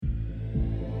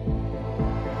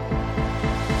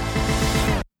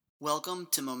Welcome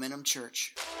to Momentum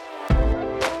Church.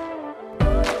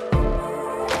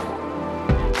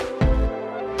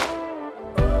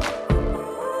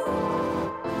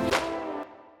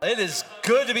 It is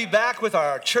good to be back with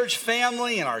our church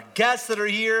family and our guests that are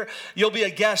here. You'll be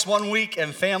a guest one week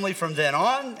and family from then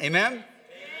on. Amen.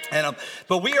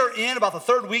 But we are in about the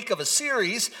third week of a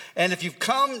series, and if you've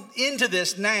come into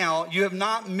this now, you have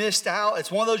not missed out. It's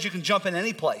one of those you can jump in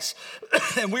any place.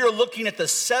 And we are looking at the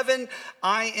 7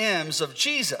 I Ams of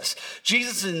Jesus.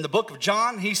 Jesus, in the book of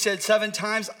John, he said 7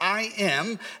 times, I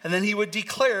am, and then he would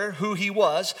declare who he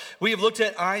was. We have looked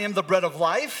at I am the bread of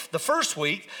life the first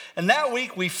week, and that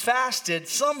week we fasted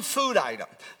some food item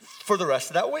for the rest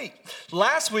of that week.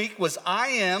 Last week was I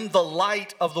am the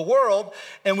light of the world,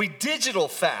 and we digital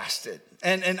fasted.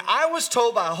 And I was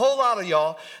told by a whole lot of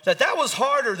y'all that was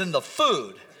harder than the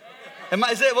food.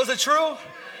 Was it true?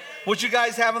 Was you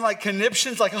guys having like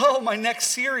conniptions, like, oh, my next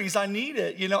series, I need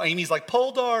it. You know, Amy's like,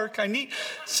 Pole Dark, I need.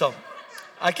 So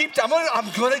I'm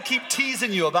gonna keep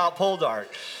teasing you about Pole Dark.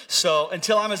 So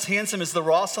until I'm as handsome as the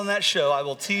Ross on that show, I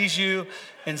will tease you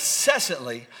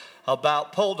incessantly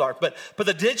about Pole Dark. But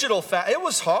the digital it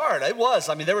was hard. It was.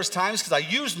 I mean, there was times because I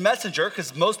used Messenger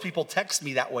because most people text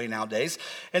me that way nowadays.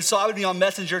 And so I would be on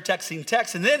Messenger texting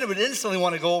text, and then it would instantly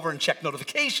want to go over and check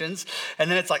notifications. And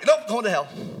then it's like, nope, going to hell.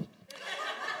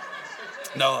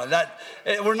 No,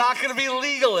 we're not going to be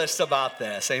legalists about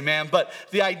this, amen. But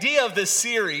the idea of this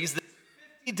series, the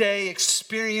 50-day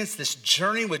experience, this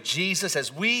journey with Jesus,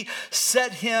 as we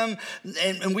set him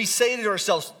and we say to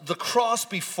ourselves, the cross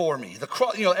before me, the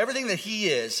cross, everything that he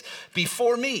is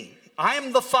before me. I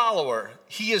am the follower,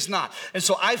 he is not. And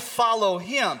so I follow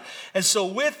him. And so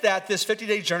with that, this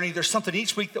 50-day journey, there's something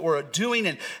each week that we're doing.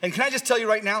 And can I just tell you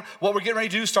right now, what we're getting ready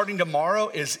to do starting tomorrow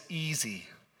is easy.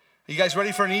 Are you guys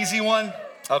ready for an easy one?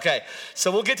 Okay,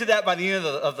 so we'll get to that by the end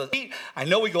of the week. I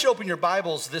know we go open your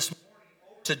Bibles this morning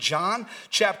to John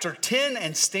chapter 10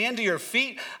 and stand to your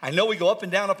feet. I know we go up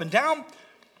and down, up and down.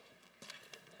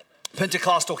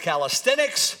 Pentecostal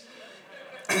calisthenics.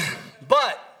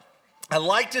 But I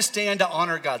like to stand to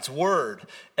honor God's word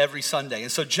every Sunday.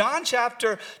 And so John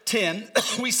chapter 10,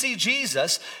 we see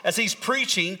Jesus as he's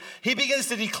preaching. He begins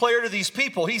to declare to these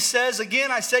people. He says, again,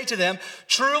 I say to them,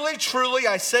 truly, truly,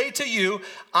 I say to you,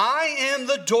 I am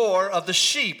the door of the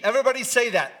sheep. Everybody say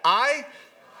that. I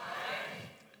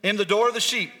am the door of the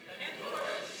sheep.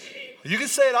 You can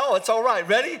say it all. It's all right.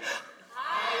 Ready?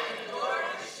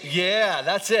 Yeah,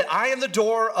 that's it. I am the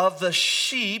door of the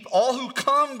sheep. All who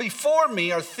come before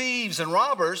me are thieves and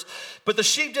robbers, but the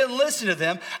sheep didn't listen to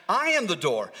them. I am the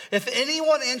door. If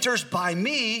anyone enters by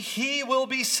me, he will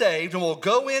be saved and will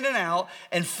go in and out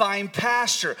and find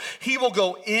pasture. He will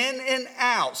go in and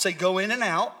out. Say, go in and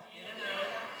out.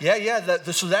 Yeah.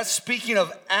 So that's speaking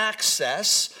of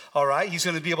access, all right? He's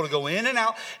going to be able to go in and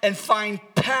out and find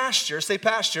pasture. Say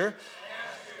pasture.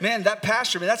 Man, that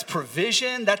pasture, that's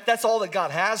provision. That's all that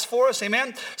God has for us,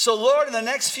 amen? So, Lord, in the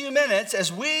next few minutes,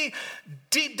 as we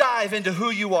deep dive into who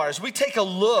you are, as we take a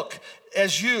look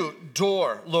as you,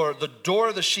 door, Lord, the door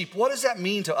of the sheep, what does that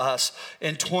mean to us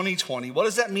in 2020? What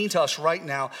does that mean to us right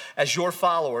now as your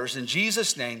followers? In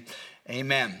Jesus' name,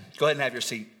 amen. Go ahead and have your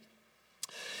seat.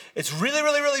 It's really,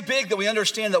 really, really big that we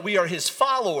understand that we are his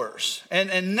followers.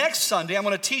 And next Sunday, I'm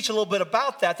going to teach a little bit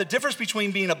about that, the difference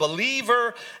between being a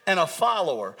believer and a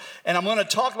follower. And I'm going to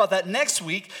talk about that next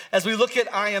week as we look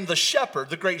at I am the shepherd,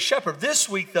 the great shepherd. This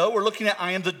week, though, we're looking at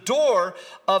I am the door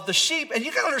of the sheep. And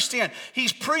you got to understand,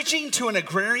 he's preaching to an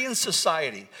agrarian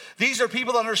society. These are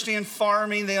people that understand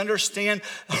farming, they understand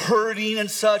herding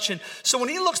and such. And so when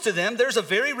he looks to them, there's a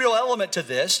very real element to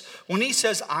this. When he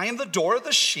says, I am the door of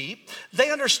the sheep,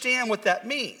 they understand what that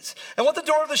means. And what the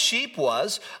door of the sheep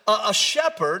was, a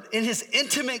shepherd in his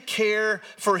intimate care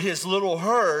for his little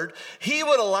herd, he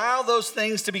would allow those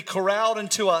things to be corralled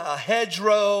into a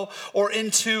hedgerow or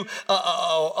into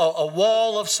a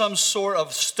wall of some sort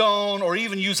of stone, or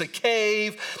even use a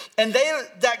cave. And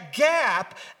that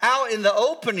gap out in the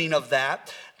opening of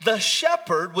that, the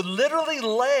shepherd would literally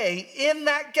lay in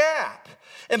that gap.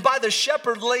 And by the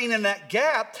shepherd laying in that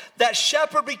gap, that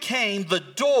shepherd became the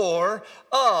door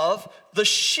of the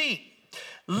sheep.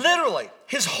 Literally,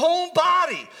 his whole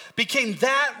body became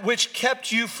that which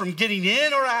kept you from getting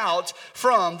in or out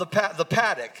from the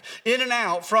paddock, in and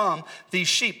out from these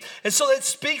sheep. And so it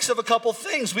speaks of a couple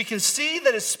things. We can see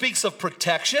that it speaks of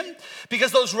protection,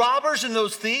 because those robbers and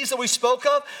those thieves that we spoke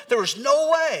of, there was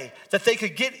no way that they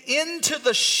could get into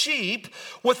the sheep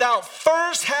without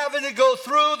first having to go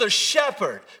through the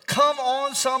shepherd. Come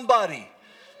on, somebody.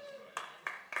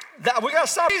 We got to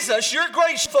stop. Jesus, you're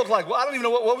great. Folk like, well, I don't even know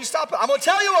what we stopping. I'm going to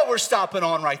tell you what we're stopping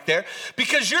on right there.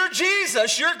 Because you're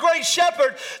Jesus, you're great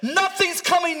shepherd. Nothing's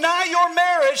coming nigh your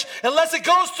marriage unless it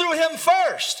goes through him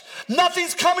first.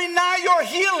 Nothing's coming nigh your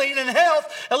healing and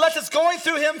health unless it's going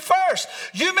through him first.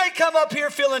 You may come up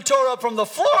here feeling tore up from the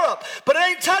floor up, but it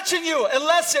ain't touching you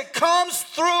unless it comes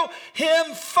through him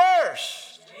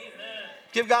first. Amen.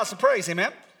 Give God some praise,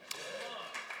 amen.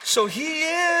 So he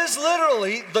is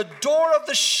literally the door of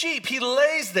the sheep. He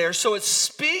lays there. So it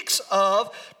speaks of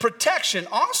protection.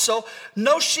 Also,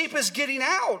 no sheep is getting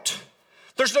out.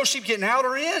 There's no sheep getting out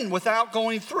or in without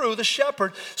going through the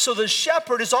shepherd. So the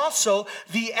shepherd is also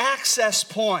the access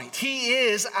point. He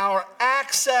is our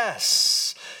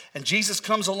access. And Jesus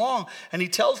comes along and he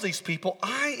tells these people,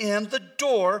 I am the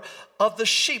door of the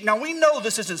sheep. Now we know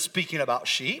this isn't speaking about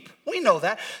sheep. We know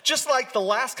that. Just like the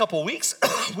last couple of weeks,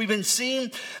 we've been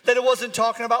seeing that it wasn't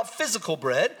talking about physical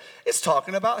bread. It's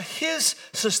talking about his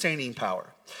sustaining power.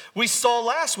 We saw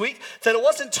last week that it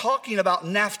wasn't talking about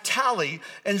Naphtali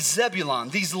and Zebulun,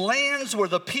 these lands where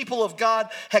the people of God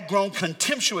had grown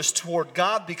contemptuous toward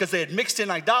God because they had mixed in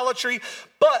idolatry,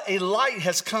 but a light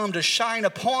has come to shine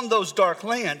upon those dark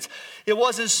lands. It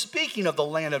wasn't speaking of the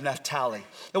land of Naphtali.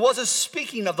 It wasn't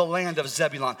speaking of the land of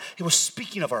Zebulun. It was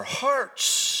speaking of our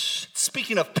hearts.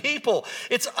 Speaking of people,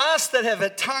 it's us that have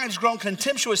at times grown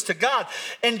contemptuous to God.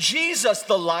 And Jesus,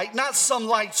 the light, not some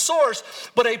light source,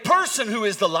 but a person who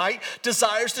is the light,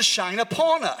 desires to shine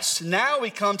upon us. Now we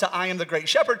come to I am the great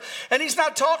shepherd, and he's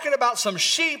not talking about some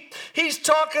sheep. He's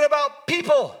talking about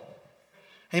people.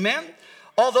 Amen?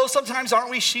 Although sometimes aren't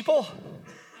we sheeple?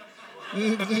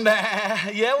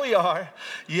 Yeah, we are.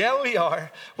 Yeah, we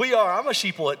are. We are. I'm a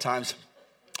sheeple at times.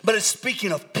 But it's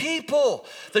speaking of people.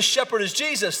 The shepherd is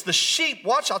Jesus. The sheep,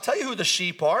 watch, I'll tell you who the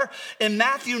sheep are. In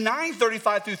Matthew 9,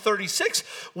 35 through 36,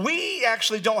 we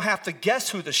actually don't have to guess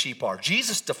who the sheep are.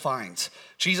 Jesus defines.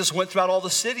 Jesus went throughout all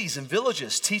the cities and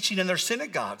villages, teaching in their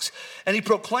synagogues. And he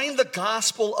proclaimed the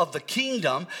gospel of the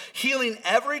kingdom, healing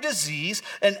every disease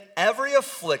and every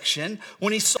affliction.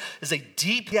 When he saw is a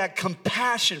deep, he had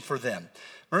compassion for them.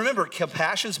 Remember,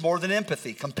 compassion is more than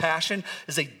empathy. Compassion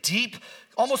is a deep,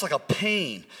 almost like a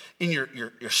pain in your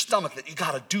stomach that you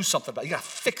got to do something about. You got to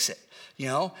fix it, you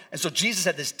know? And so Jesus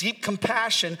had this deep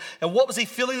compassion. And what was he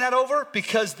feeling that over?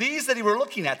 Because these that he were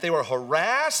looking at, they were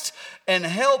harassed and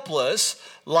helpless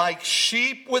like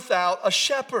sheep without a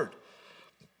shepherd.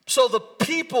 So the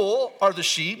people are the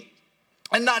sheep,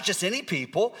 and not just any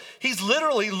people. He's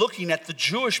literally looking at the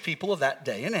Jewish people of that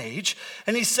day and age,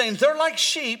 and he's saying they're like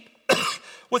sheep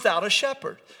without a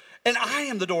shepherd. And I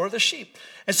am the door of the sheep.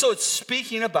 And so it's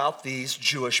speaking about these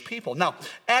Jewish people. Now,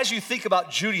 as you think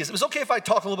about Judaism, it's okay if I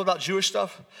talk a little bit about Jewish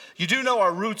stuff? You do know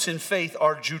our roots in faith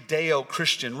are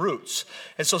Judeo-Christian roots.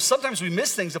 And so sometimes we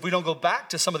miss things if we don't go back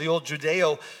to some of the old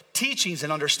Judeo teachings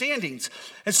and understandings.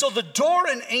 And so the door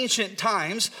in ancient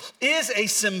times is a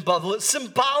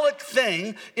symbolic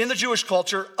thing in the Jewish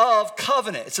culture of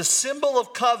covenant. It's a symbol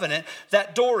of covenant,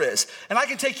 that door is. And I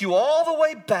can take you all the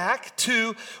way back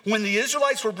to when the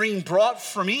Israelites were being brought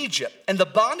from Egypt. And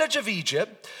the bondage of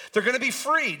Egypt, they're going to be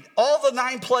freed. All the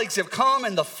 9 plagues have come,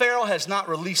 and the Pharaoh has not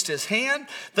released his hand.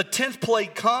 The 10th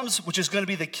plague comes, which is going to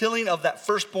be the killing of that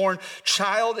firstborn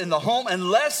child in the home,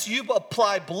 unless you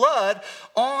apply blood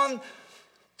on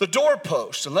the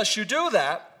doorpost. Unless you do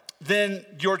that, then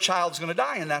your child's going to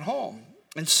die in that home.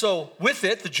 And so with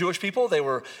it, the Jewish people, they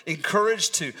were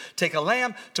encouraged to take a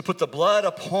lamb, to put the blood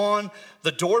upon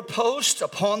the doorpost,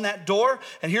 upon that door.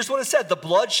 And here's what it said: the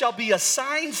blood shall be a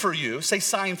sign for you. Say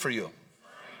sign for you.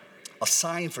 A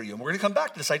sign for you. And we're going to come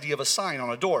back to this idea of a sign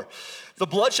on a door. The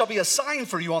blood shall be a sign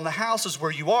for you on the houses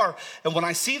where you are. And when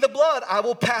I see the blood, I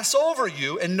will pass over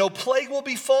you, and no plague will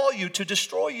befall you to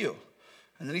destroy you.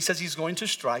 And then he says he's going to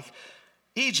strike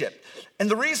Egypt. And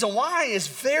the reason why is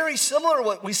very similar to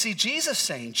what we see Jesus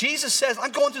saying. Jesus says,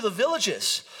 I'm going through the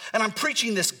villages and I'm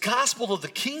preaching this gospel of the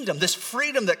kingdom, this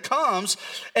freedom that comes,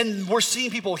 and we're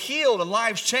seeing people healed and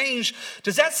lives changed.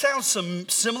 Does that sound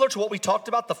similar to what we talked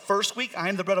about the first week, I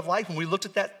am the bread of life? When we looked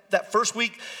at that first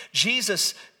week,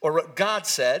 Jesus, or God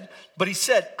said, but he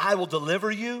said, I will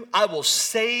deliver you, I will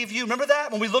save you. Remember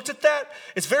that? When we looked at that,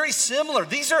 it's very similar.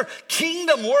 These are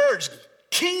kingdom words.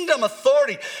 Kingdom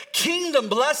authority, kingdom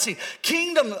blessing,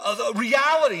 kingdom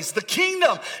realities, the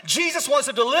kingdom. Jesus wants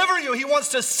to deliver you. He wants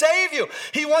to save you.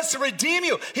 He wants to redeem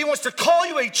you. He wants to call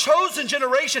you a chosen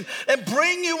generation and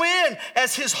bring you in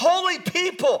as his holy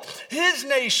people, his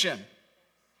nation.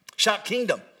 Shout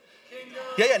kingdom.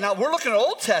 Yeah. Now we're looking at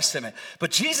Old Testament,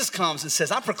 but Jesus comes and says,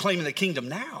 I'm proclaiming the kingdom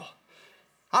now.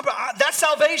 That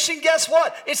salvation, guess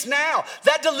what? It's now.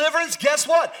 That deliverance, guess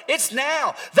what? It's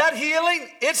now. That healing,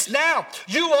 it's now.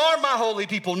 You are my holy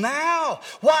people now.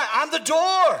 Why? I'm the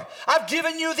door. I've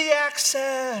given you the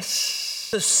access.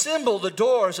 The symbol, the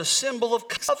door, is a symbol of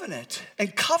covenant.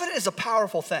 And covenant is a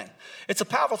powerful thing. It's a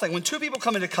powerful thing. When two people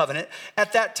come into covenant,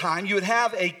 at that time, you would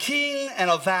have a king and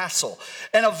a vassal.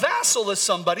 And a vassal is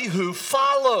somebody who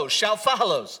follows. Shout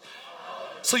follows.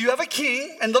 So you have a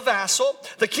king and the vassal.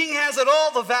 The king has it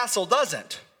all, the vassal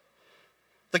doesn't.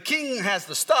 The king has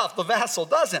the stuff, the vassal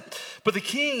doesn't. But the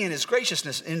king in his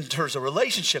graciousness enters a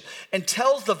relationship and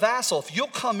tells the vassal, if you'll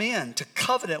come in to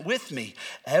covenant with me,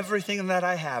 everything that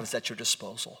I have is at your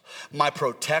disposal. My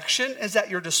protection is at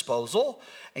your disposal.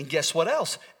 And guess what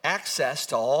else? Access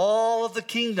to all of the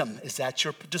kingdom is at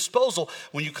your disposal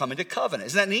when you come into covenant.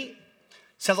 Isn't that neat?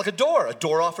 Sounds like a door. A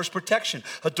door offers protection.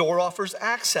 A door offers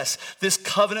access. This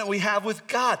covenant we have with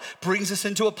God brings us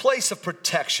into a place of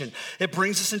protection. It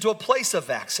brings us into a place of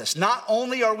access. Not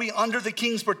only are we under the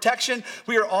king's protection,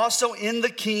 we are also in the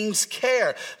king's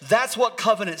care. That's what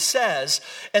covenant says,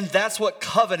 and that's what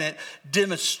covenant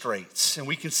demonstrates. And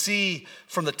we can see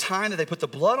from the time that they put the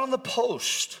blood on the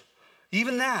post,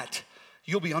 even that,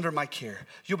 you'll be under my care.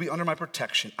 You'll be under my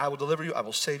protection. I will deliver you. I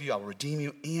will save you. I will redeem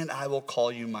you. And I will call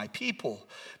you my people.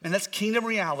 And that's kingdom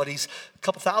realities a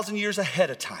couple thousand years ahead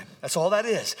of time. That's all that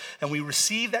is. And we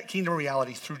receive that kingdom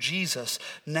reality through Jesus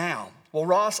now. Well,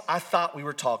 Ross, I thought we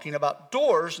were talking about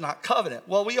doors, not covenant.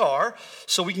 Well, we are.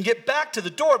 So we can get back to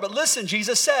the door. But listen,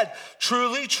 Jesus said,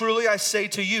 truly, truly, I say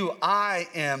to you, I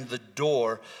am the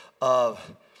door of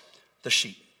the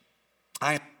sheep.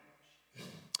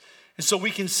 And so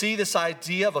we can see this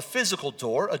idea of a physical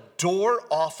door. A door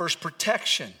offers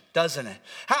protection, doesn't it?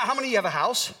 How many of you have a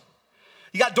house?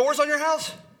 You got doors on your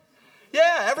house?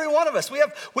 Yeah, every one of us. We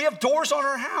have doors on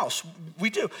our house. We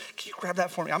do. Can you grab that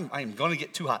for me? I'm going to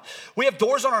get too hot. We have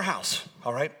doors on our house,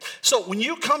 all right? So when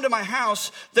you come to my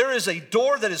house, there is a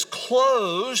door that is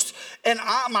closed, and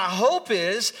my hope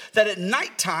is that at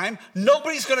nighttime,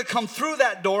 nobody's going to come through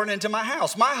that door and into my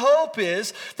house. My hope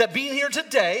is that being here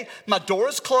today, my door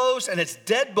is closed, and it's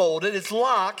dead bolted, it's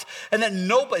locked, and that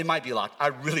nobody, it might be locked. I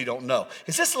really don't know.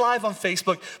 Is this live on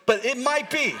Facebook? But it might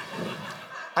be.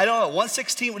 I don't know,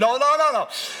 116, no.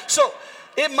 So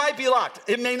it might be locked.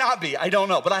 It may not be, I don't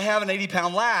know. But I have an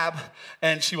 80-pound lab,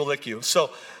 and she will lick you.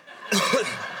 So,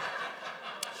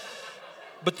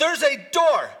 but there's a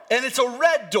door, and it's a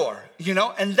red door,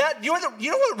 And that, you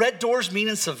know what red doors mean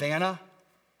in Savannah,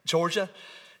 Georgia?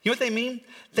 You know what they mean?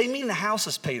 They mean the house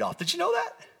is paid off. Did you know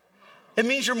that? It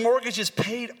means your mortgage is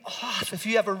paid off if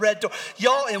you have a red door.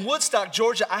 Y'all, in Woodstock,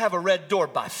 Georgia, I have a red door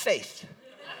by faith.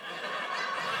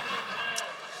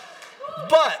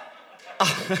 But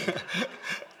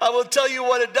I will tell you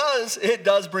what it does. It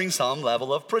does bring some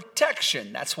level of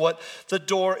protection. That's what the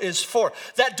door is for.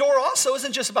 That door also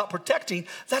isn't just about protecting.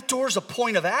 That door is a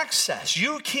point of access.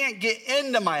 You can't get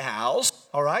into my house,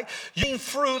 all right? You can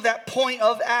through that point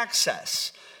of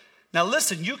access. Now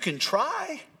listen, you can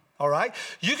try, all right?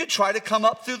 You could try to come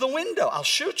up through the window. I'll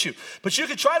shoot you. But you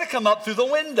could try to come up through the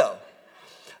window.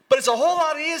 But it's a whole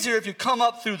lot easier if you come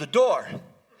up through the door.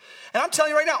 And I'm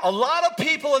telling you right now, a lot of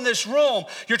people in this room,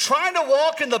 you're trying to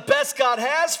walk in the best God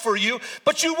has for you,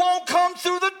 but you won't come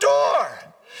through the door.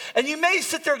 And you may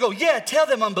sit there and go, yeah, tell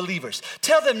them unbelievers,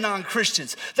 tell them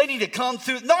non-Christians, they need to come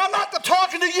through. No, I'm not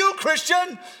talking to you,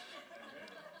 Christian.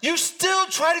 You still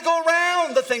try to go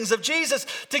around the things of Jesus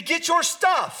to get your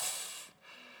stuff.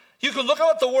 You can look at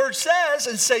what the word says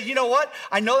and say, you know what?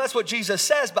 I know that's what Jesus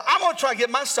says, but I'm going to try to get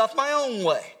my stuff my own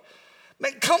way.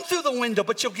 Man, come through the window,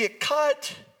 but you'll get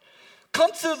cut.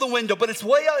 Come through the window, but it's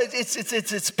way out. It's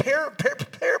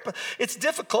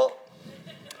difficult.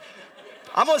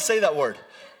 I'm going to say that word,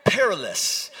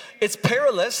 perilous. It's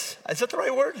perilous. Is that the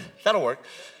right word? That'll work.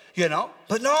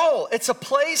 But no, it's a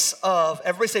place of,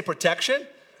 everybody say protection,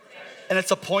 and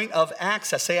it's a point of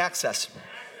access. Say access.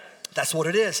 That's what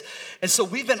it is. And so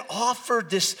we've been offered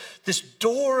this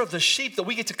door of the sheep that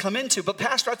we get to come into. But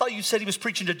Pastor, I thought you said he was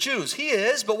preaching to Jews. He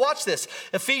is, but watch this.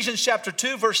 Ephesians chapter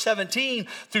 2, verse 17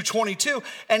 through 22.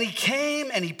 And he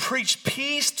came and he preached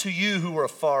peace to you who were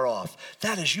afar off.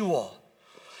 That is you all.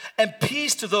 And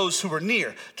peace to those who were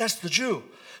near. That's the Jew.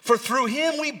 For through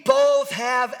him we both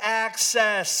have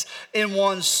access in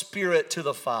one spirit to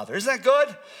the Father. Isn't that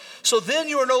good? So then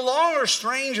you are no longer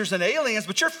strangers and aliens,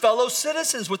 but you're fellow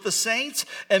citizens with the saints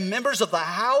and members of the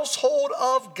household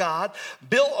of God,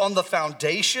 built on the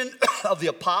foundation of the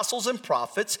apostles and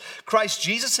prophets, Christ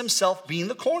Jesus himself being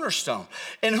the cornerstone,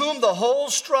 in whom the whole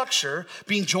structure,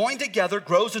 being joined together,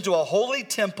 grows into a holy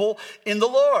temple in the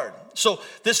Lord. So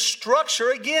this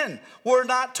structure, again, we're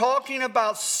not talking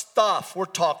about stuff. We're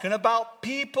talking about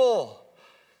people.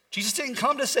 Jesus didn't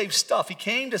come to save stuff. He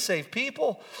came to save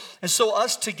people. And so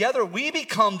us together, we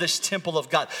become this temple of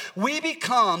God. We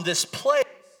become this place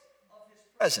of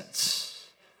his presence.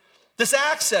 This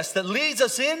access that leads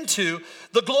us into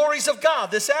the glories of God.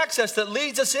 This access that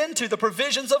leads us into the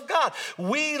provisions of God.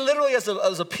 We literally, as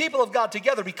a people of God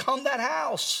together, become that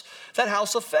house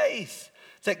of faith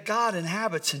that God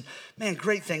inhabits, and man,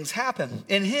 great things happen.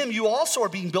 In him, you also are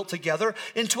being built together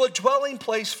into a dwelling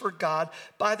place for God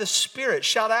by the Spirit.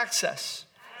 Shout access.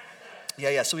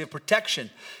 Yeah. So we have protection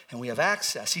and we have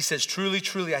access. He says, truly,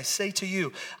 truly, I say to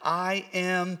you, I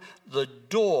am the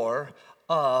door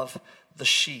of the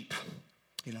sheep.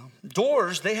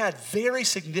 Doors, they had very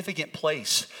significant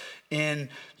place in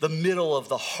the middle of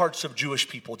the hearts of Jewish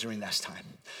people during that time.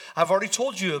 I've already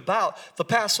told you about the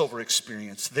Passover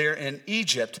experience there in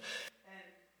Egypt.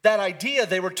 That idea,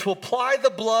 they were to apply the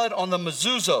blood on the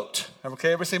mezuzot.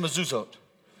 Okay, everybody say mezuzot.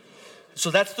 So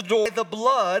that's the door, the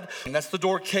blood, and that's the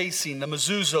door casing, the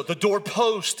mezuzot, the door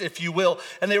post, if you will.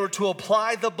 And they were to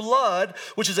apply the blood,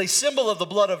 which is a symbol of the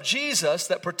blood of Jesus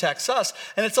that protects us,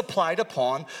 and it's applied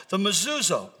upon the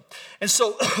mezuzot. And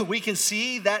so we can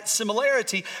see that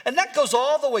similarity, and that goes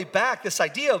all the way back, this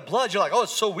idea of blood. You're like, oh,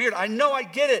 it's so weird. I know, I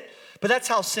get it, but that's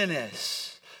how sin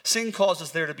is. Sin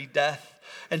causes there to be death,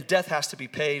 and death has to be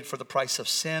paid for the price of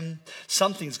sin.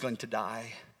 Something's going to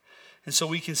die. And so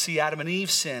we can see Adam and Eve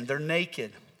sin. They're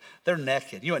naked. They're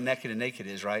naked. You know what naked and naked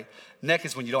is, right? Naked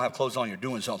is when you don't have clothes on, you're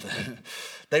doing something.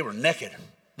 They were naked.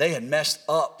 They had messed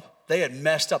up. They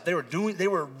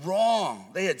were wrong.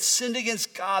 They had sinned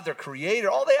against God, their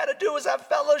creator. All they had to do was have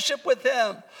fellowship with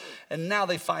him. And now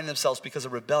they find themselves, because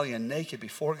of rebellion, naked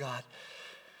before God.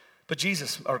 But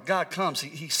God comes,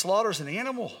 he slaughters an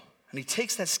animal, and he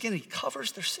takes that skin, and he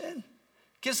covers their sin.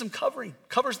 Gives them covering,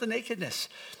 covers the nakedness.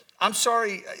 I'm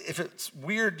sorry if it's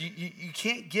weird, you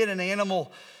can't get an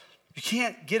animal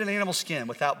skin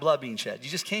without blood being shed. You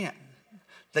just can't.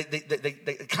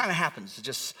 It kind of happens.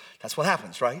 That's what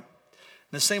happens, right? In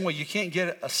the same way, you can't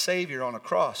get a Savior on a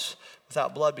cross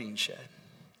without blood being shed.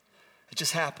 It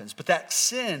just happens. But that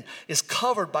sin is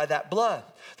covered by that blood.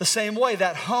 The same way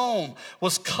that home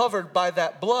was covered by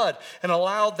that blood and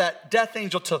allowed that death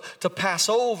angel to pass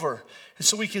over. And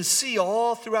so we can see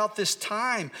all throughout this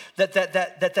time that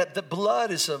the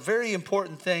blood is a very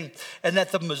important thing, and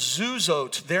that the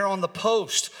mezuzot there on the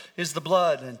post is the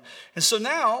blood. And so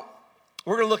now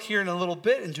we're going to look here in a little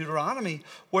bit in Deuteronomy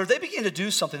where they begin to do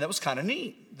something that was kind of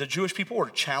neat. The Jewish people were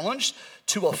challenged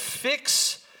to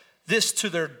affix this to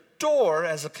their door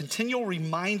as a continual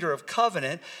reminder of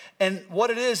covenant. And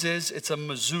what it is it's a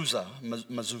mezuzah.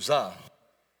 Mezuzah.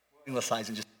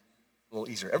 Anglicizing just a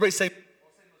little easier. Everybody say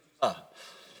mezuzah.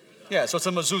 Yeah, so it's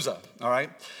a mezuzah, all right?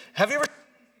 Have you ever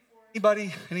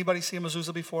anybody see a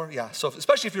mezuzah before? Yeah, so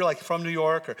especially if you're like from New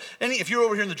York, or if you're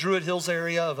over here in the Druid Hills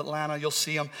area of Atlanta, you'll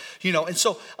see them, And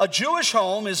so a Jewish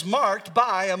home is marked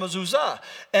by a mezuzah.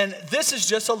 And this is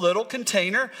just a little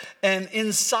container, and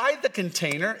inside the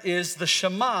container is the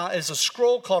Shema, is a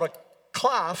scroll called a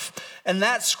klaf, and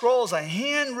that scroll is a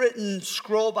handwritten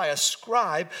scroll by a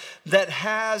scribe that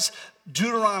has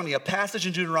Deuteronomy, a passage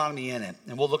in Deuteronomy in it.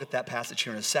 And we'll look at that passage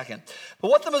here in a second.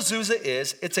 But what the mezuzah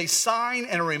is, it's a sign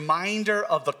and a reminder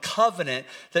of the covenant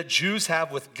that Jews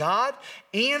have with God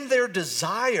and their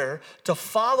desire to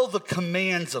follow the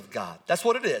commands of God. That's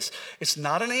what it is. It's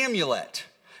not an amulet.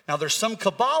 Now, there's some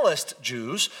Kabbalist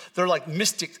Jews, they're like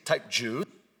mystic type Jews,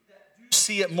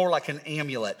 see it more like an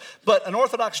amulet. But an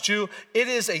Orthodox Jew, it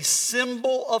is a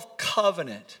symbol of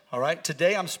covenant, all right?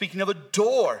 Today I'm speaking of a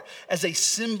door as a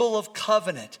symbol of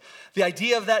covenant. The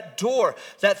idea of that door,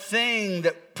 that thing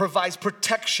that provides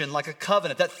protection like a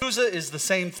covenant. That mezuzah is the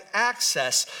same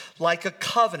access like a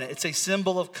covenant. It's a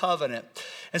symbol of covenant.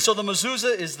 And so the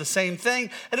mezuzah is the same thing,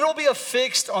 and it'll be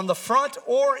affixed on the front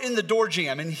or in the door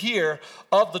jamb in here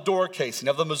of the door casing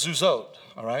of the mezuzot.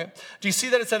 All right. Do you see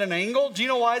that it's at an angle? Do you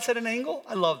know why it's at an angle?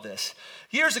 I love this.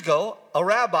 Years ago, a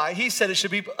rabbi, he said it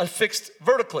should be affixed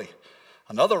vertically.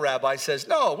 Another rabbi says,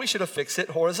 no, we should affix it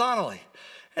horizontally.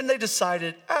 And they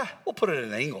decided, we'll put it at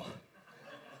an angle.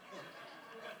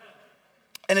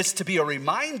 And it's to be a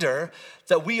reminder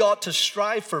that we ought to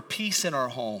strive for peace in our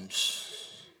homes.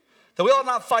 That we ought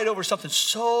not fight over something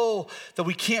so that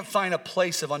we can't find a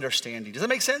place of understanding. Does that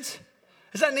make sense?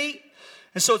 Is that neat?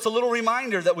 And so it's a little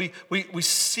reminder that we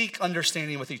seek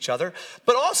understanding with each other.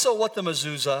 But also what the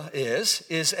mezuzah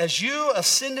is as you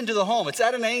ascend into the home, it's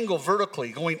at an angle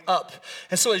vertically going up.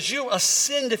 And so as you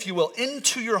ascend, if you will,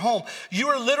 into your home, you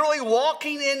are literally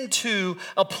walking into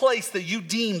a place that you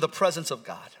deem the presence of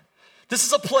God. This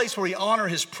is a place where we honor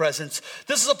his presence.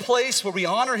 This is a place where we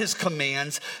honor his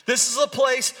commands. This is a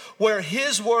place where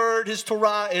his word, his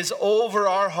Torah, is over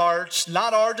our hearts,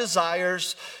 not our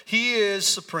desires. He is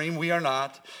supreme. We are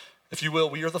not. If you will,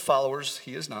 we are the followers.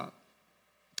 He is not.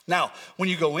 Now, when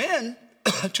you go in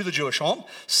to the Jewish home,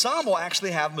 some will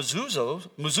actually have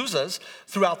mezuzahs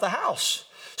throughout the house.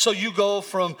 So you go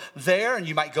from there and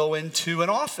you might go into an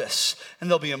office and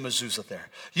there'll be a mezuzah there.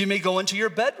 You may go into your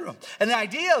bedroom. And the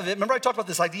idea of it, remember I talked about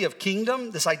this idea of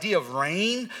kingdom, this idea of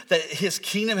reign, that his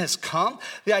kingdom has come.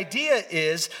 The idea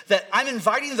is that I'm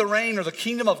inviting the reign or the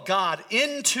kingdom of God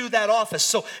into that office.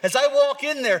 So as I walk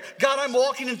in there, God, I'm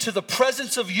walking into the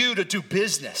presence of you to do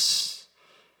business.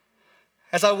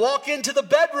 As I walk into the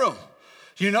bedroom,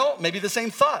 maybe the same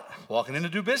thought, walking in to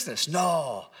do business.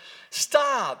 No.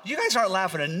 Stop. You guys aren't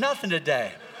laughing at nothing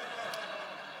today.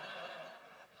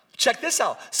 Check this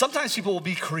out. Sometimes people will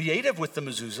be creative with the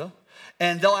mezuzah,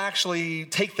 and they'll actually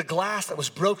take the glass that was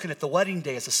broken at the wedding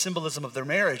day as a symbolism of their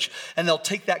marriage, and they'll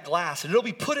take that glass, and it'll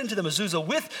be put into the mezuzah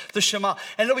with the Shema,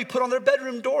 and it'll be put on their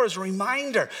bedroom door as a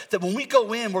reminder that when we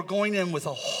go in, we're going in with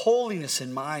a holiness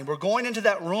in mind. We're going into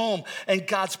that room, and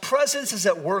God's presence is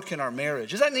at work in our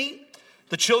marriage. Is that neat?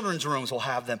 The children's rooms will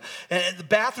have them. And the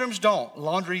bathrooms don't.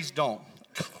 Laundries don't.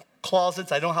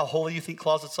 Closets, I don't know how holy you think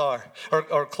closets are,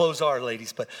 or clothes are,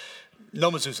 ladies, but no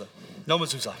mezuzah. No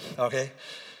mezuzah, okay?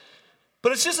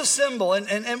 But it's just a symbol, and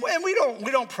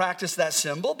we don't practice that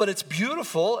symbol, but it's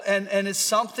beautiful, and it's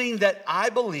something that I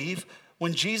believe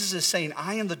when Jesus is saying,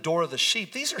 I am the door of the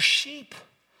sheep. These are sheep.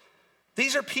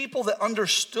 These are people that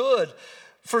understood.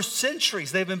 For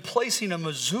centuries, they've been placing a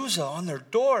mezuzah on their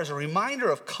door as a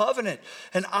reminder of covenant.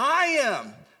 And I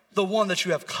am the one that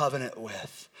you have covenant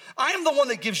with. I am the one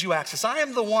that gives you access. I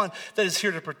am the one that is here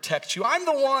to protect you. I'm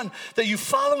the one that you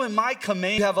follow in my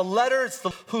command. You have a letter, it's the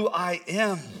who I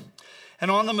am. And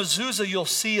on the mezuzah, you'll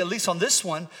see, at least on this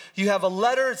one, you have a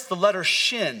letter, it's the letter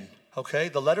Shin. Okay,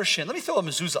 the letter Shin. Let me throw a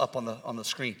mezuzah up on the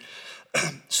screen.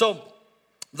 So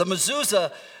the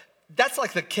mezuzah, that's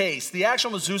like the case. The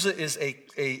actual mezuzah is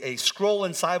a scroll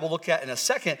inside we'll look at in a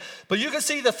second. But you can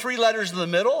see the three letters in the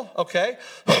middle, okay?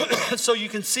 So you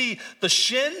can see the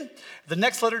Shin. The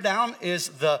next letter down is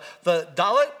the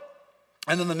Dalet.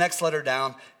 And then the next letter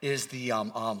down is the,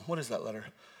 what is that letter?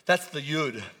 That's the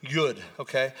Yud,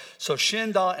 okay? So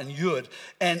Shin, Dalet, and Yud.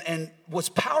 And what's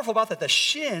powerful about that, the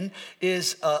Shin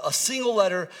is a single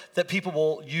letter that people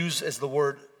will use as the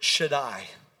word Shaddai.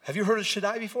 Have you heard of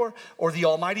Shaddai before? Or the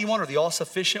Almighty One, or the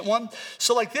All-Sufficient One?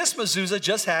 So like this mezuzah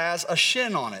just has a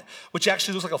Shin on it, which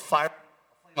actually looks like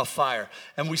a fire.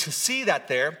 And we can see that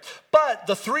there. But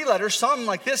the three letters, some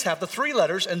like this have the three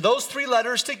letters, and those three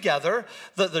letters together,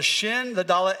 the Shin, the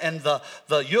Dalet, and the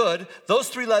Yud, those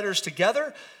three letters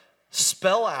together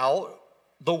spell out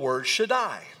the word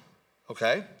Shaddai,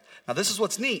 okay? Now this is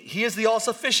what's neat. He is the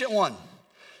All-Sufficient One.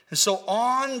 And so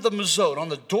on the mezuzot, on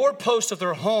the doorpost of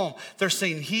their home, they're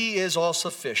saying he is all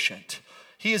sufficient.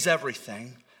 He is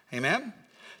everything. Amen?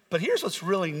 But here's what's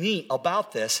really neat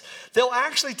about this. They'll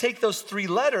actually take those three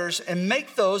letters and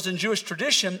make those, in Jewish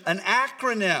tradition, an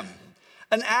acronym.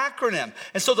 An acronym.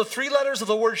 And so the three letters of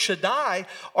the word Shaddai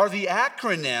are the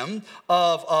acronym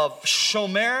of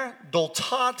Shomer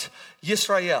Doltat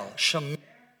Yisrael. Shomer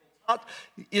Doltat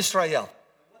Yisrael.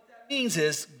 What that means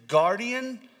is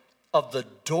guardian of the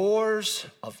doors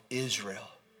of Israel.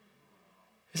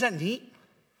 Is that neat?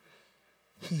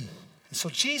 And so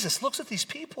Jesus looks at these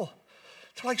people.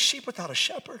 They're like sheep without a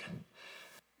shepherd.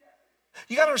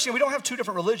 You got to understand, we don't have two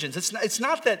different religions. It's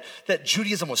not that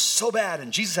Judaism was so bad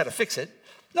and Jesus had to fix it.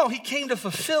 No, he came to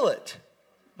fulfill it,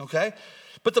 okay?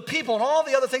 But the people and all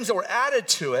the other things that were added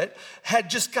to it had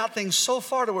just got things so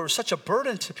far to where it was such a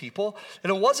burden to people,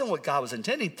 and it wasn't what God was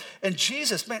intending. And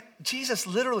Jesus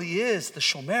literally is the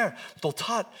Shomer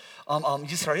Doltat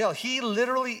Yisrael. He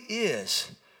literally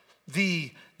is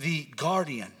the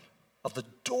guardian of the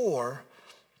door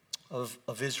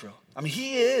of Israel. I mean,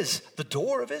 he is the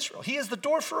door of Israel. He is the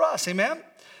door for us, amen?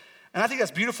 And I think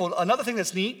that's beautiful. Another thing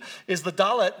that's neat is the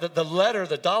Dalet, the letter,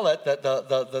 the Dalet,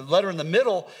 the letter in the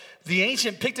middle. The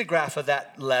ancient pictograph of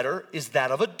that letter is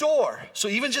that of a door. So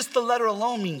even just the letter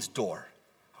alone means door,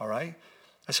 all right?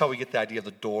 That's how we get the idea of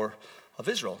the door of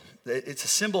Israel. It's a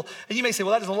symbol. And you may say,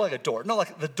 well, that doesn't look like a door. No,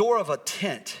 like the door of a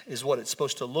tent is what it's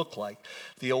supposed to look like,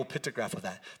 the old pictograph of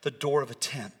that, the door of a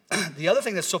tent. The other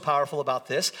thing that's so powerful about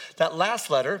this, that last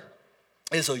letter,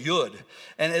 is a yud.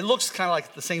 And it looks kind of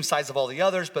like the same size of all the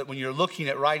others, but when you're looking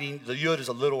at writing, the yud is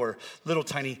a little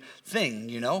tiny thing,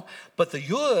 you know? But the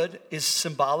yud is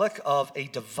symbolic of a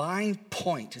divine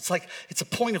point. It's a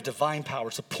point of divine power.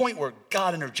 It's a point where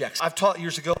God interjects. I've taught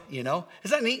years ago, you know?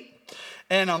 Isn't that neat?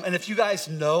 And if you guys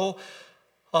know,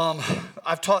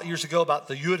 I've taught years ago about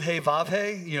the Yud He Vav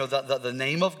He, you know, the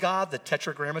name of God, the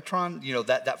tetragrammaton, you know,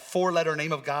 that four-letter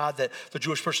name of God that the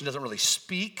Jewish person doesn't really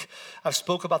speak. I've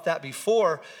spoke about that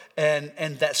before, and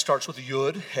that starts with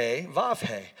Yud He Vav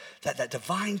He, that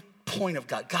divine point of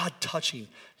God touching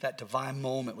that divine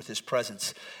moment with his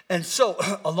presence. And so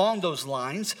along those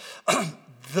lines,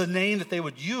 the name that they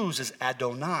would use is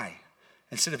Adonai.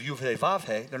 Instead of Yud He Vav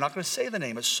He, they're not going to say the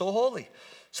name. It's so holy.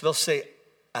 So they'll say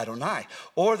Adonai.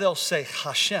 Or they'll say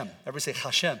Hashem. Everybody say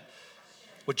Hashem.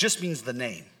 Which just means the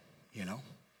name, you know.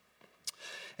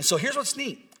 And so here's what's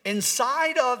neat.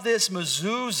 Inside of this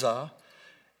mezuzah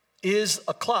is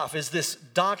a cloth, is this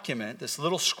document, this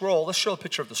little scroll. Let's show a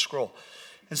picture of the scroll.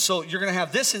 And so you're going to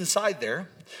have this inside there,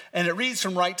 and it reads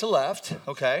from right to left,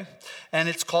 okay? And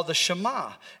it's called the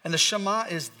Shema. And the Shema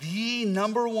is the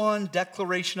number one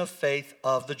declaration of faith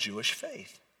of the Jewish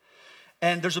faith.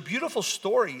 And there's a beautiful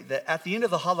story that at the end of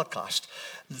the Holocaust,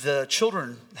 the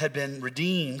children had been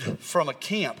redeemed from a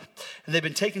camp, and they'd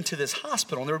been taken to this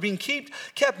hospital, and they were being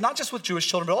kept not just with Jewish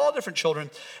children, but all different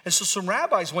children. And so some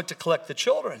rabbis went to collect the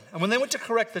children. And when they went to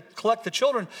collect the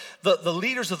children, the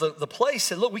leaders of the place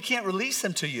said, look, we can't release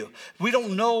them to you. We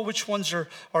don't know which ones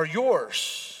are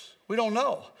yours. We don't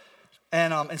know.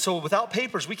 And so without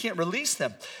papers, we can't release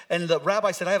them. And the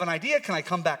rabbi said, I have an idea. Can I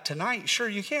come back tonight? Sure,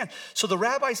 you can. So the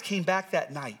rabbis came back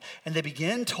that night, and they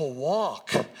began to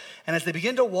walk. And as they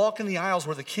began to walk in the aisles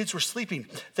where the kids were sleeping,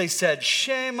 they said,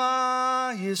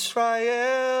 Shema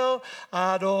Yisrael,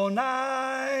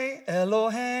 Adonai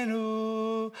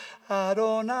Eloheinu,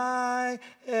 Adonai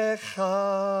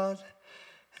Echad.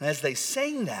 And as they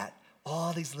sang that,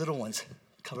 all these little ones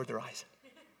covered their eyes.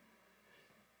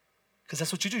 Because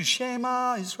that's what you do.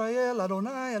 Shema Yisrael,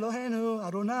 Adonai Eloheinu,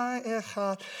 Adonai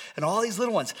Echad. And all these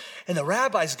little ones. And the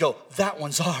rabbis go, that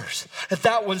one's ours. And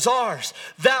that one's ours.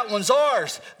 That one's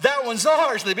ours. That one's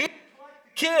ours. They be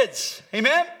kids.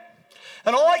 Amen?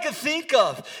 And all I can think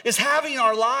of is having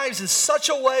our lives in such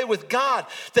a way with God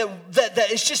that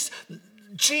it's just,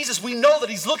 Jesus, we know that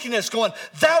he's looking at us going,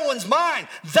 that one's mine.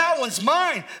 That one's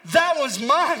mine. That one's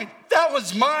mine. That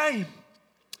one's mine.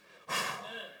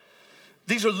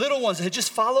 These are little ones that had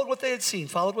just followed what they had seen,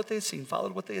 followed what they had seen,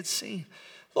 followed what they had seen.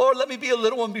 Lord, let me be a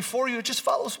little one before you. It just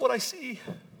follows what I see.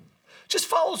 Just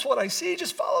follows what I see.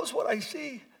 Just follows what I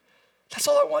see. That's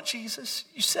all I want, Jesus.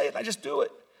 You say it and I just do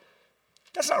it.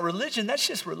 That's not religion. That's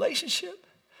just relationship.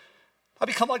 I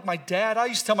become like my dad. I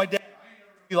used to tell my dad, I ain't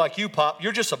never gonna be like you, Pop.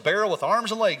 You're just a barrel with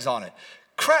arms and legs on it.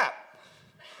 Crap.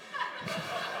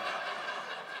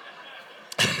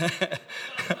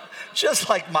 Just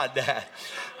like my dad.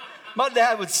 My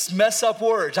dad would mess up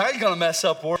words. I ain't gonna mess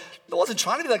up words. I wasn't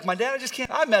trying to be like my dad.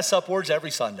 I mess up words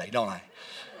every Sunday, don't I?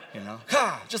 You know,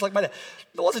 just like my dad.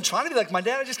 I wasn't trying to be like my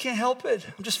dad. I just can't help it.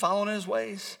 I'm just following in his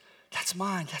ways. That's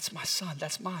mine. That's my son.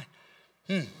 That's mine.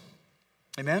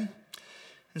 Amen?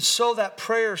 And so that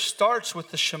prayer starts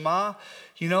with the Shema,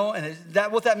 you know, and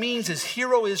what that means is,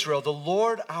 Hear, O Israel, the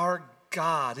Lord our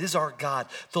God is our God.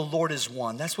 The Lord is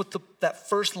one. That's what that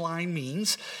first line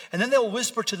means. And then they'll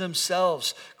whisper to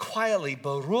themselves quietly,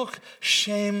 Baruch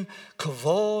Shem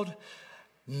Kavod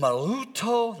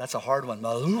Maluto. That's a hard one.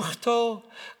 Maluto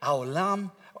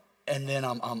Aulam. And then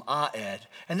Aed.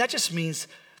 And that just means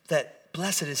that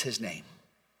blessed is his name,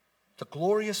 the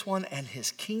glorious one, and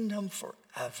his kingdom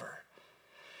forever.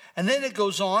 And then it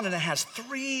goes on, and it has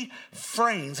 3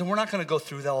 frames, and we're not going to go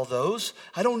through all those.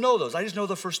 I don't know those. I just know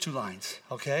the first 2 lines,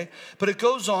 okay? But it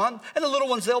goes on, and the little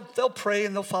ones, they'll pray,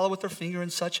 and they'll follow with their finger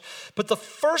and such. But the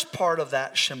first part of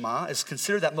that Shema is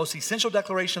considered that most essential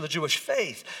declaration of the Jewish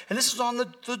faith. And this is on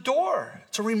the door.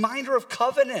 It's a reminder of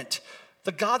covenant,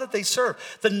 the God that they serve.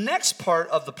 The next part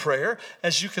of the prayer,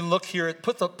 as you can look here,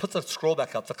 put the scroll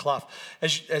back up, the cloth,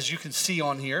 as you can see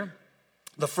on here.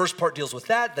 The first part deals with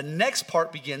that. The next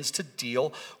part begins to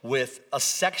deal with a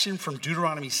section from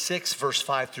Deuteronomy 6, verse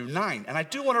 5 through 9. And I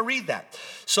do want to read that.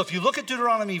 So if you look at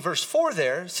Deuteronomy verse 4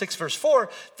 there, 6 verse 4,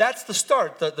 that's the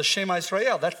start, the Shema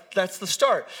Israel. That's the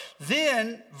start.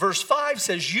 Then verse 5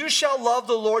 says, You shall love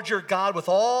the Lord your God with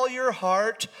all your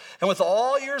heart and with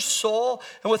all your soul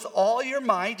and with all your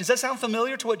might. Does that sound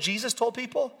familiar to what Jesus told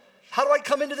people? How do I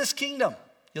come into this kingdom?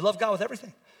 You love God with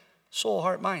everything. Soul,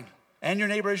 heart, mind. And your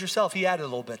neighbor as yourself. He added a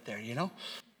little bit there, you know.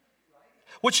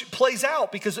 Which plays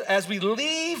out because as we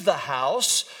leave the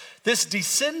house, this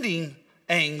descending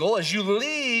angle, as you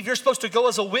leave, you're supposed to go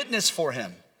as a witness for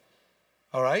him.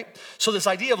 All right? So this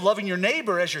idea of loving your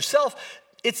neighbor as yourself,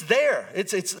 it's there.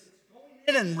 It's going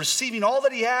in and receiving all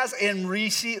that he has and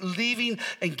leaving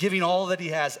and giving all that he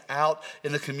has out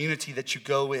in the community that you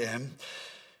go in.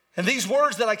 And these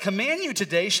words that I command you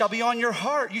today shall be on your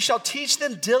heart. You shall teach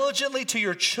them diligently to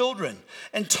your children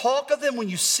and talk of them when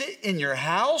you sit in your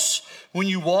house, when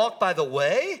you walk by the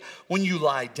way, when you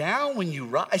lie down, when you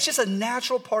rise. It's just a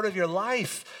natural part of your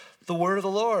life. The word of the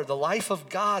Lord, the life of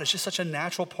God is just such a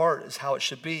natural part is how it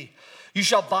should be. You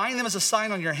shall bind them as a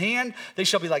sign on your hand. They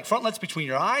shall be like frontlets between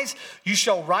your eyes. You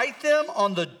shall write them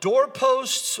on the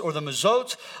doorposts or the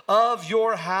mezzots of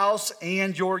your house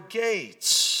and your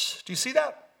gates. Do you see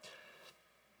that?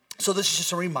 So this is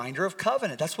just a reminder of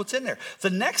covenant. That's what's in there. The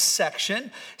next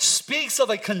section speaks of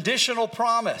a conditional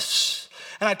promise.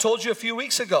 And I told you a few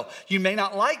weeks ago, you may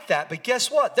not like that, but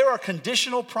guess what? There are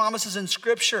conditional promises in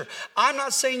Scripture. I'm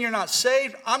not saying you're not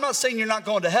saved. I'm not saying you're not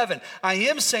going to heaven. I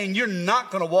am saying you're not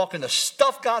going to walk in the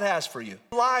stuff God has for you.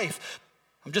 Life.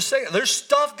 I'm just saying, there's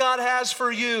stuff God has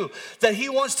for you that he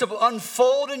wants to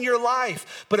unfold in your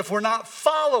life. But if we're not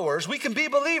followers, we can be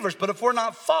believers, but if we're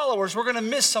not followers, we're going to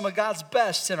miss some of God's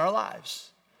best in our lives.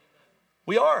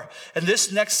 We are. And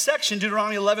this next section,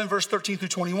 Deuteronomy 11, verse 13 through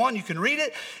 21, you can read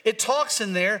it. It talks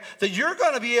in there that you're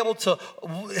going to be able to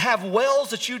have wells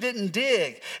that you didn't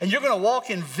dig. And you're going to walk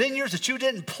in vineyards that you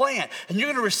didn't plant. And you're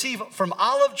going to receive from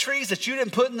olive trees that you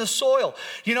didn't put in the soil.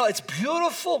 You know, it's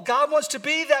beautiful. God wants to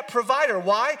be that provider.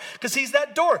 Why? Because he's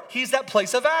that door. He's that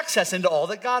place of access into all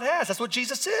that God has. That's what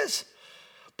Jesus is.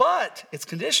 But it's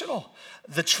conditional.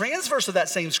 The transverse of that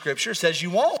same scripture says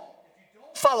you won't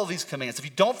follow these commands, if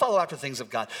you don't follow after things of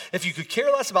God, if you could care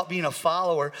less about being a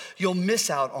follower, you'll miss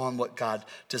out on what God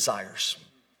desires.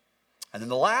 And then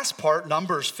the last part,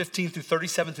 Numbers 15 through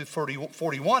 37 through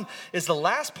 41, is the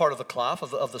last part of the cloth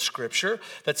of the scripture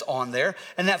that's on there.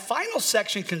 And that final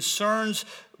section concerns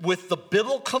with the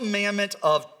biblical commandment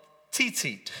of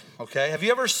tzitzit, okay? Have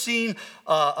you ever seen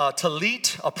a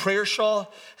talit, a prayer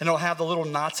shawl, and it'll have the little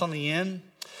knots on the end?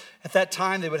 At that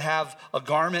time, they would have a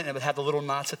garment and it would have the little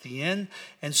knots at the end.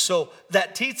 And so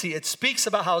that tzitzit, it speaks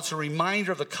about how it's a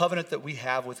reminder of the covenant that we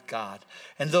have with God.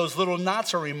 And those little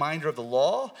knots are a reminder of the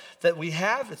law that we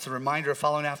have. It's a reminder of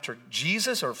following after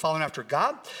Jesus or following after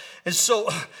God. And so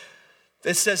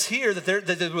it says here that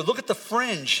they would look at the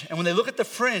fringe. And when they look at the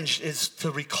fringe, is to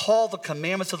recall the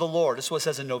commandments of the Lord. This is what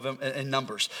it says in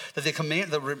Numbers. That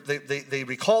they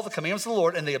recall the commandments of the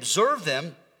Lord and they observe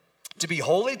them to be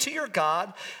holy to your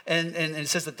God, and it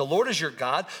says that the Lord is your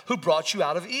God who brought you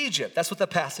out of Egypt. That's what the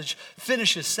passage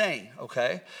finishes saying,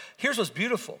 okay? Here's what's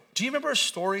beautiful. Do you remember a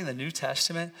story in the New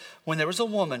Testament when there was a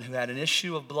woman who had an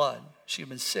issue of blood? She had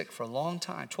been sick for a long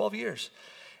time, 12 years.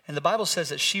 And the Bible says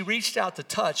that she reached out to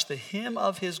touch the hem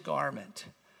of his garment.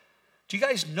 Do you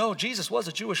guys know Jesus was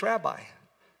a Jewish rabbi?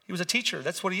 He was a teacher.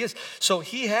 That's what he is. So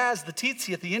he has the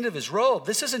tzitzit at the end of his robe.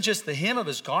 This isn't just the hem of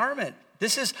his garment.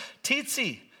 This is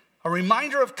tzitzit. A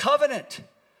reminder of covenant.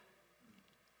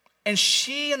 And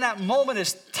she in that moment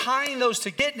is tying those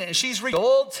together. And she's reading the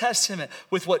Old Testament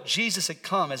with what Jesus had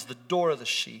come as the door of the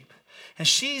sheep. And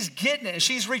she's getting it and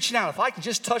she's reaching out. If I can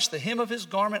just touch the hem of his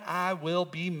garment, I will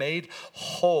be made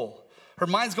whole. Her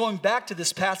mind's going back to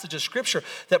this passage of scripture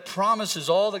that promises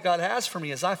all that God has for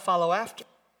me as I follow after.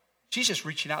 She's just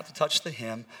reaching out to touch the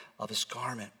hem of his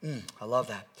garment. I love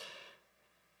that.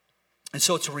 And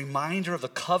so it's a reminder of the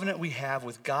covenant we have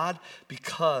with God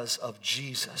because of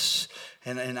Jesus.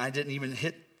 And I didn't even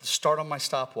hit start on my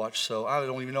stopwatch, so I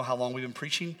don't even know how long we've been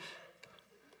preaching.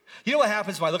 You know what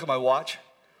happens when I look at my watch?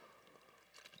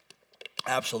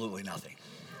 Absolutely nothing.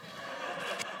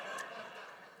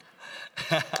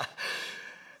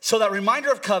 So that reminder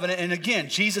of covenant, and again,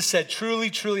 Jesus said, truly,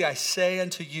 truly, I say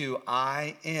unto you,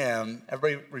 I am,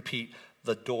 everybody repeat,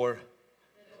 the door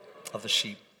of the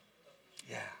sheep.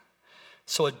 Yeah.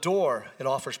 So a door, it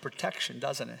offers protection,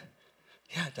 doesn't it?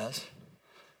 Yeah, it does.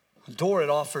 A door, it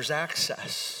offers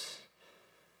access.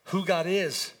 Who God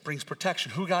is brings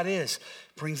protection. Who God is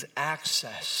brings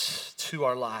access to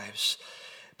our lives.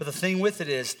 But the thing with it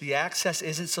is the access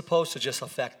isn't supposed to just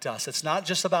affect us. It's not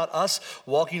just about us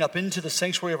walking up into the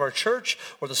sanctuary of our church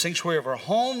or the sanctuary of our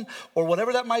home or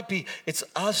whatever that might be. It's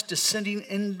us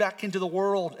descending back into the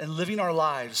world and living our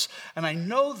lives. And I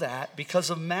know that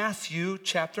because of Matthew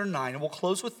chapter 9. And we'll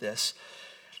close with this.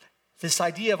 This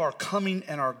idea of our coming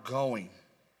and our going.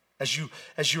 As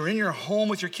you're in your home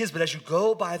with your kids, but as you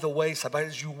go by the wayside,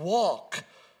 as you walk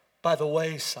by the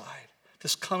wayside.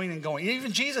 This coming and going.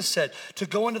 Even Jesus said to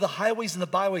go into the highways and the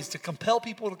byways to compel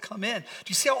people to come in. Do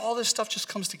you see how all this stuff just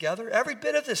comes together? Every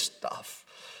bit of this stuff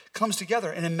comes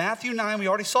together. And in Matthew 9, we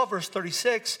already saw verse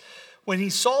 36, when he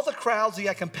saw the crowds, he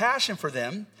had compassion for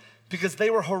them because they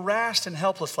were harassed and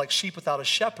helpless like sheep without a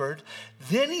shepherd.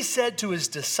 Then he said to his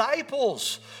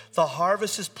disciples, the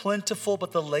harvest is plentiful,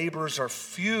 but the laborers are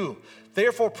few.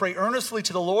 Therefore, pray earnestly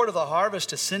to the Lord of the harvest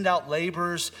to send out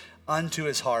laborers unto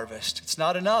his harvest. It's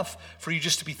not enough for you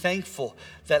just to be thankful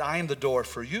that I am the door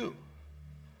for you.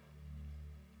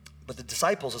 But the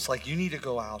disciples, it's like, you need to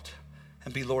go out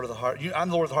and be Lord of the harvest. I'm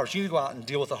Lord of the harvest. You need to go out and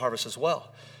deal with the harvest as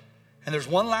well. And there's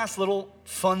one last little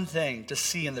fun thing to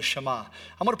see in the Shema.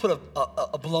 I'm going to put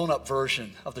a blown up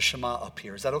version of the Shema up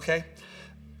here. Is that okay?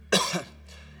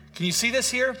 Can you see this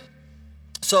here?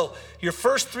 So your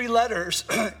first three letters,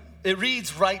 it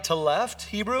reads right to left,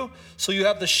 Hebrew. So you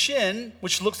have the shin,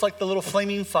 which looks like the little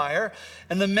flaming fire,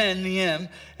 and the men, the M.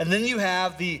 And then you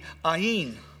have the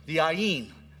ayin,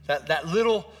 that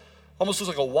little, almost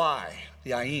looks like a Y,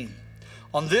 the ayin.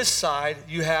 On this side,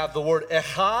 you have the word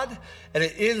echad, and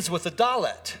it ends with a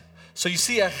dalet. So you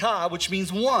see echad, which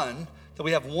means one, that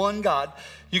we have one God.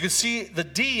 You can see the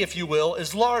D, if you will,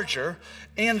 is larger,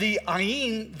 and the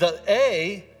ayin, the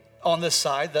A on this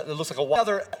side, that looks like a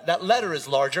Y, that letter is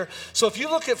larger. So if you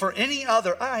look at for any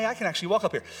other, I can actually walk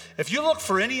up here. If you look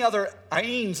for any other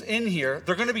ayins in here,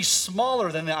 they're going to be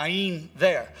smaller than the ayin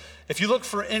there. If you look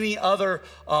for any other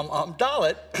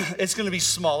dalet, it's going to be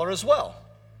smaller as well.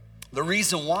 The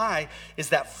reason why is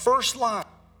that first line, I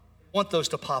want those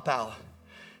to pop out.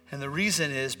 And the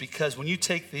reason is because when you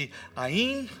take the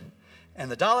ayin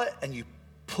and the dalet and you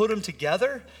put them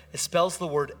together, it spells the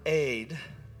word aid,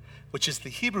 which is the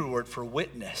Hebrew word for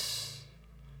witness.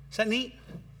 Is that neat?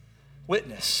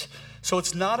 Witness. So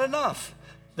it's not enough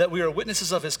that we are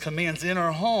witnesses of his commands in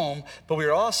our home, but we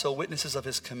are also witnesses of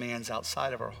his commands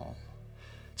outside of our home.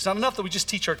 It's not enough that we just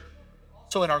teach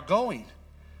so in our going,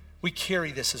 we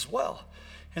carry this as well.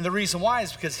 And the reason why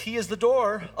is because he is the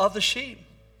door of the sheep.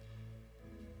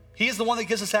 He is the one that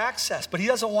gives us access, but he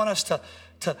doesn't want us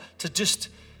to just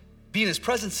be in his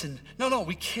presence. And no,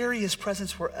 we carry his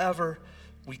presence wherever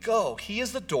we go. He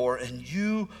is the door, and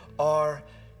you are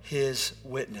his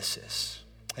witnesses.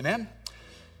 Amen?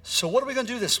 So what are we going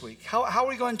to do this week? How are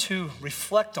we going to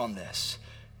reflect on this?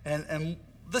 And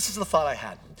this is the thought I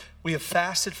had. We have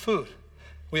fasted food.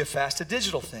 We have fasted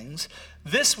digital things.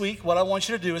 This week, what I want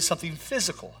you to do is something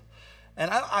physical.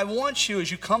 And I want you, as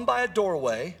you come by a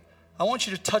doorway, I want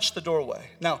you to touch the doorway.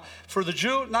 Now, for the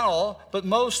Jew, not all, but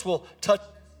most will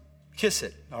kiss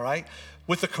it, all right?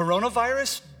 With the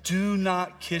coronavirus, do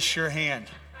not kiss your hand.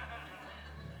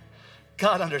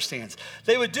 God understands.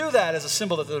 They would do that as a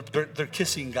symbol that they're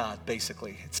kissing God,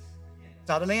 basically. It's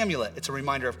not an amulet. It's a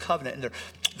reminder of covenant, and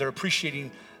they're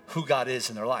appreciating who God is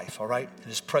in their life, all right? And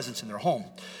his presence in their home.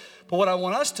 But what I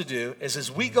want us to do is as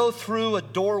we go through a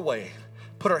doorway,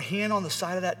 put our hand on the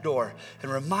side of that door and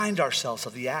remind ourselves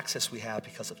of the access we have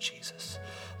because of Jesus.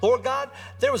 Lord God,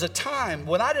 there was a time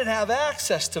when I didn't have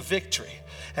access to victory,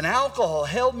 and alcohol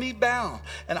held me bound,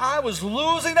 and I was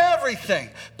losing everything.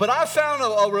 But I found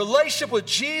a relationship with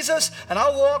Jesus, and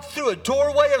I walked through a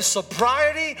doorway of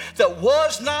sobriety that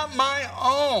was not my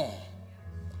own.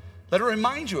 Let it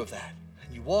remind you of that.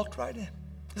 And you walked right in.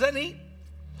 Is that neat?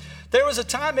 There was a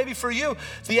time, maybe for you,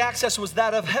 the access was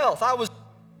that of health. I was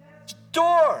death's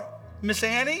door, Miss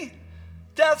Annie.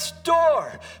 Death's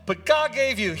door. But God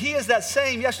gave you, he is that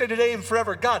same yesterday, today, and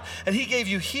forever God. And he gave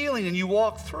you healing, and you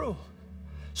walked through.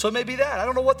 So it may be that. I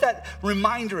don't know what that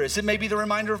reminder is. It may be the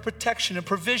reminder of protection and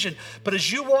provision. But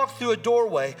as you walk through a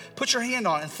doorway, put your hand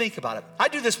on it and think about it. I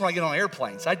do this when I get on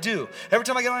airplanes. I do. Every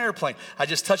time I get on an airplane, I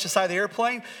just touch the side of the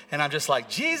airplane, and I'm just like,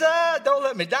 Jesus, don't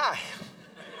let me die.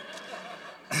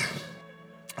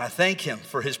 I thank him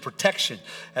for his protection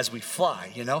as we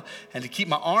fly, and to keep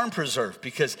my arm preserved,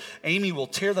 because Amy will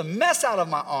tear the mess out of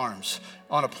my arms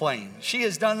on a plane. She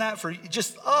has done that for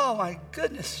just, oh my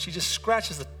goodness. She just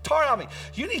scratches the tar out of me.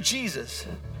 You need Jesus.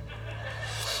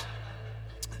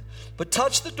 But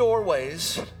touch the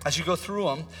doorways as you go through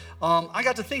them. I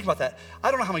got to think about that.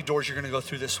 I don't know how many doors you're going to go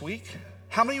through this week.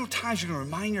 How many times you're going to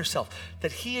remind yourself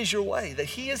that he is your way, that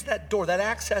he is that door, that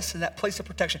access and that place of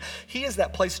protection. He is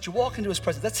that place that you walk into his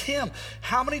presence. That's him.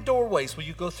 How many doorways will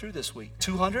you go through this week?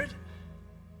 200?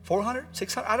 400?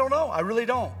 600? I don't know. I really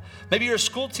don't. Maybe you're a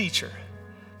school teacher.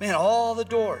 Man, all the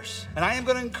doors. And I am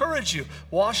going to encourage you,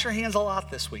 wash your hands a lot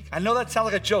this week. I know that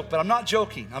sounds like a joke, but I'm not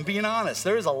joking. I'm being honest.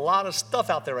 There is a lot of stuff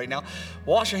out there right now.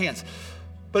 Wash your hands.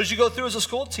 But as you go through as a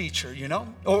school teacher,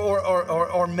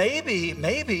 or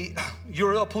maybe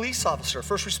you're a police officer,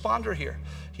 first responder here,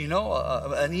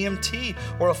 an EMT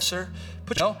or officer,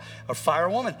 or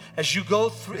firewoman. As you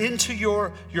go into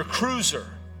your cruiser,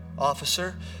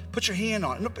 officer, put your hand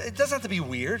on it. It doesn't have to be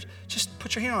weird. Just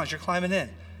put your hand on it as you're climbing in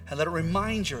and let it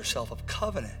remind yourself of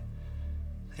covenant.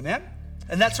 Amen?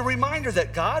 And that's a reminder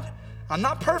that God, I'm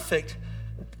not perfect,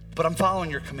 but I'm following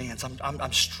your commands.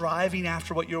 I'm striving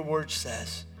after what your word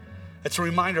says. It's a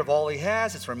reminder of all he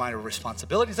has. It's a reminder of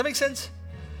responsibility. Does that make sense?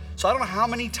 So I don't know how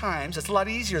many times, it's a lot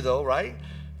easier though, right?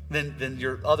 Than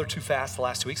your other two fasts the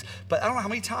last 2 weeks. But I don't know how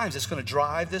many times it's going to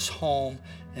drive this home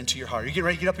into your heart. You're getting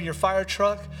ready to get up in your fire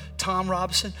truck, Tom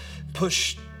Robinson,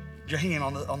 push your hand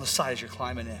on the side as you're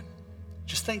climbing in.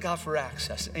 Just thank God for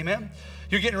access. Amen?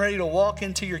 You're getting ready to walk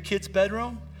into your kid's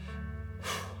bedroom.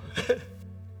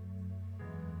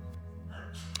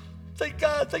 Thank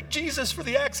God, thank Jesus for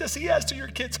the access he has to your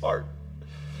kid's heart.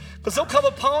 Because there'll come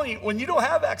a point when you don't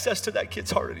have access to that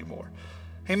kid's heart anymore.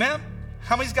 Amen?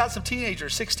 How many's got some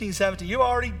teenagers, 16, 17? You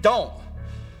already don't.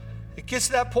 It gets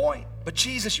to that point. But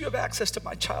Jesus, you have access to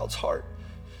my child's heart.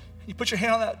 You put your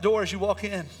hand on that door as you walk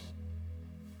in.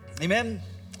 Amen?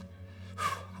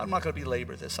 I'm not going to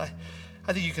belabor this. I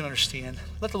think you can understand.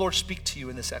 Let the Lord speak to you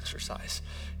in this exercise.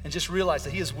 And just realize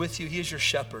that he is with you. He is your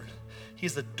shepherd. He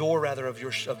is the door, rather, of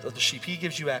the sheep. He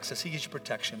gives you access. He gives you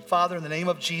protection. Father, in the name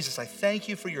of Jesus, I thank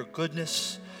you for your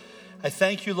goodness. I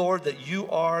thank you, Lord, that you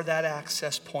are that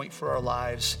access point for our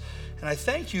lives. And I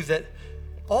thank you that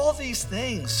all these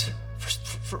things,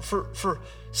 for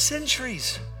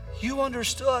centuries, you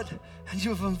understood. And you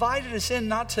have invited us in,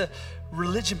 not to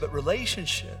religion, but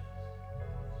relationship.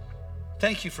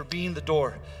 Thank you for being the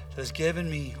door that has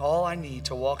given me all I need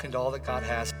to walk into all that God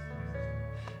has.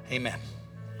 Amen.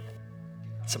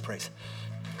 Some praise.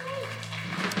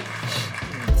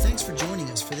 Thanks for joining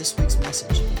us for this week's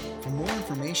message. For more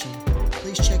information,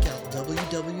 please check out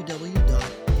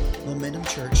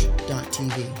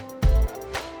www.momentumchurch.tv.